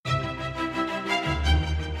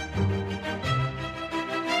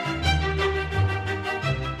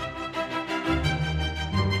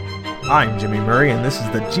I'm Jimmy Murray, and this is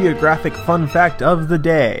the Geographic Fun Fact of the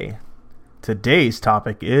Day. Today's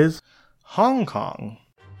topic is Hong Kong.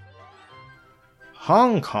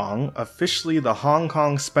 Hong Kong, officially the Hong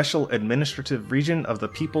Kong Special Administrative Region of the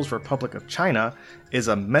People's Republic of China, is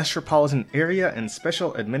a metropolitan area and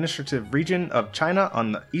special administrative region of China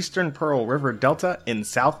on the Eastern Pearl River Delta in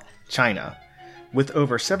South China. With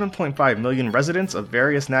over 7.5 million residents of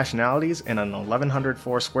various nationalities and an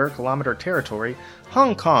 1,104 square kilometer territory,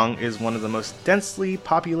 Hong Kong is one of the most densely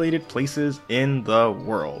populated places in the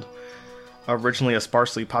world. Originally a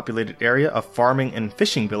sparsely populated area of farming and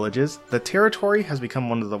fishing villages, the territory has become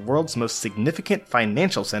one of the world's most significant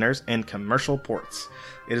financial centers and commercial ports.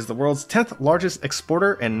 It is the world's 10th largest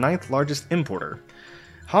exporter and 9th largest importer.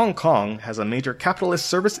 Hong Kong has a major capitalist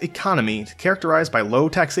service economy characterized by low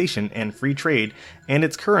taxation and free trade, and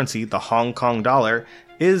its currency, the Hong Kong dollar,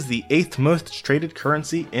 is the 8th most traded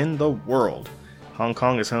currency in the world. Hong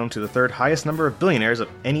Kong is home to the 3rd highest number of billionaires of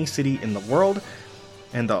any city in the world,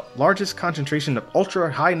 and the largest concentration of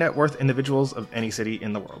ultra-high net worth individuals of any city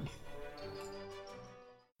in the world.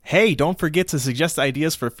 Hey, don't forget to suggest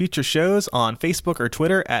ideas for future shows on Facebook or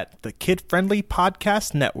Twitter at the Kid Friendly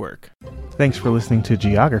Podcast Network. Thanks for listening to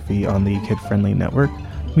Geography on the Kid Friendly Network.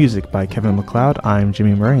 Music by Kevin MacLeod. I'm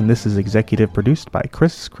Jimmy Murray, and this is executive produced by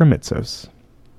Chris Kremitzos.